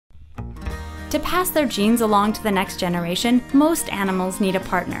To pass their genes along to the next generation, most animals need a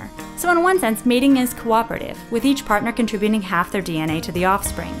partner. So in one sense, mating is cooperative, with each partner contributing half their DNA to the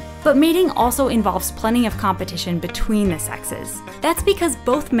offspring. But mating also involves plenty of competition between the sexes. That's because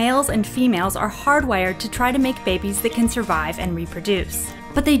both males and females are hardwired to try to make babies that can survive and reproduce.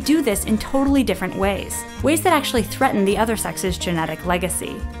 But they do this in totally different ways that actually threaten the other sex's genetic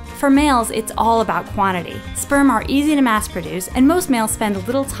legacy. For males, it's all about quantity. Sperm are easy to mass produce, and most males spend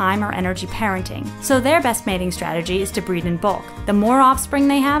little time or energy parenting, so their best mating strategy is to breed in bulk. The more offspring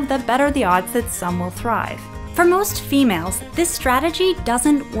they have, the better the odds that some will thrive. For most females, this strategy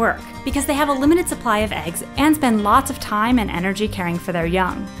doesn't work because they have a limited supply of eggs and spend lots of time and energy caring for their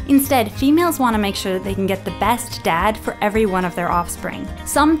young. Instead, females want to make sure that they can get the best dad for every one of their offspring.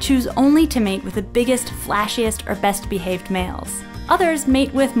 Some choose only to mate with the biggest, flashiest, or best behaved males. Others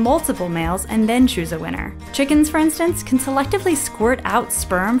mate with multiple males and then choose a winner. Chickens, for instance, can selectively squirt out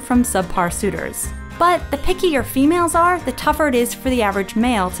sperm from subpar suitors. But the pickier females are, the tougher it is for the average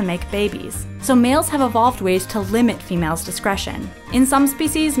male to make babies. So males have evolved ways to limit females' discretion. In some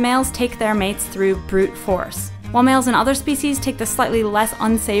species, males take their mates through brute force, while males in other species take the slightly less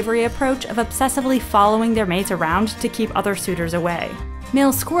unsavory approach of obsessively following their mates around to keep other suitors away.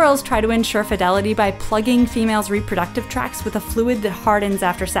 Male squirrels try to ensure fidelity by plugging females' reproductive tracts with a fluid that hardens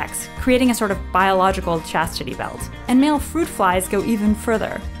after sex, creating a sort of biological chastity belt. And male fruit flies go even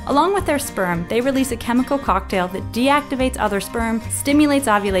further. Along with their sperm, they release a chemical cocktail that deactivates other sperm, stimulates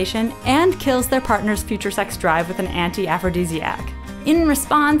ovulation, and kills their partner's future sex drive with an anti-aphrodisiac. In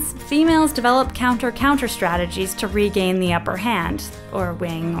response, females develop counter strategies to regain the upper hand, or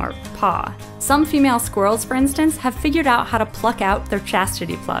wing, or paw. Some female squirrels, for instance, have figured out how to pluck out their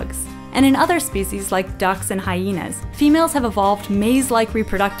chastity plugs. And in other species, like ducks and hyenas, females have evolved maze-like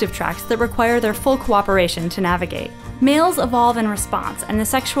reproductive tracts that require their full cooperation to navigate. Males evolve in response, and the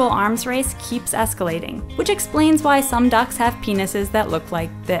sexual arms race keeps escalating, which explains why some ducks have penises that look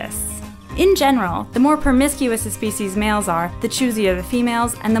like this. In general, the more promiscuous a species' males are, the choosier the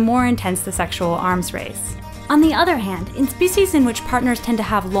females, and the more intense the sexual arms race. On the other hand, in species in which partners tend to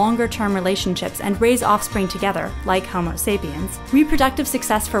have longer-term relationships and raise offspring together, like Homo sapiens, reproductive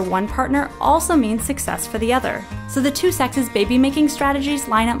success for one partner also means success for the other. So the two sexes' baby-making strategies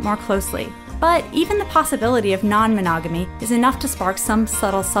line up more closely. But even the possibility of non-monogamy is enough to spark some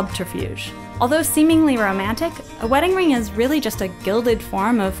subtle subterfuge. Although seemingly romantic, a wedding ring is really just a gilded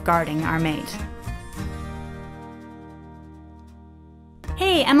form of guarding our mate.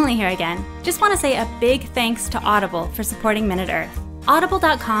 Hey, Emily here again. Just want to say a big thanks to Audible for supporting Minute Earth.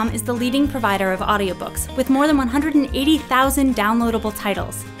 Audible.com is the leading provider of audiobooks with more than 180,000 downloadable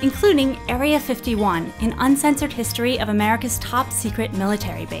titles, including Area 51, an uncensored history of America's top secret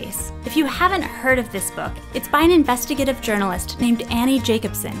military base. If you haven't heard of this book, it's by an investigative journalist named Annie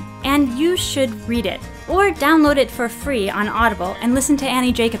Jacobsen, and you should read it. Or download it for free on Audible and listen to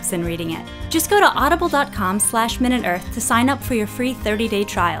Annie Jacobsen reading it. Just go to audible.com/MinuteEarth to sign up for your free 30-day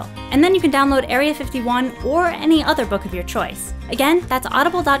trial. And then you can download Area 51 or any other book of your choice. Again, that's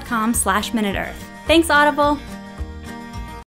audible.com/MinuteEarth. Thanks, Audible!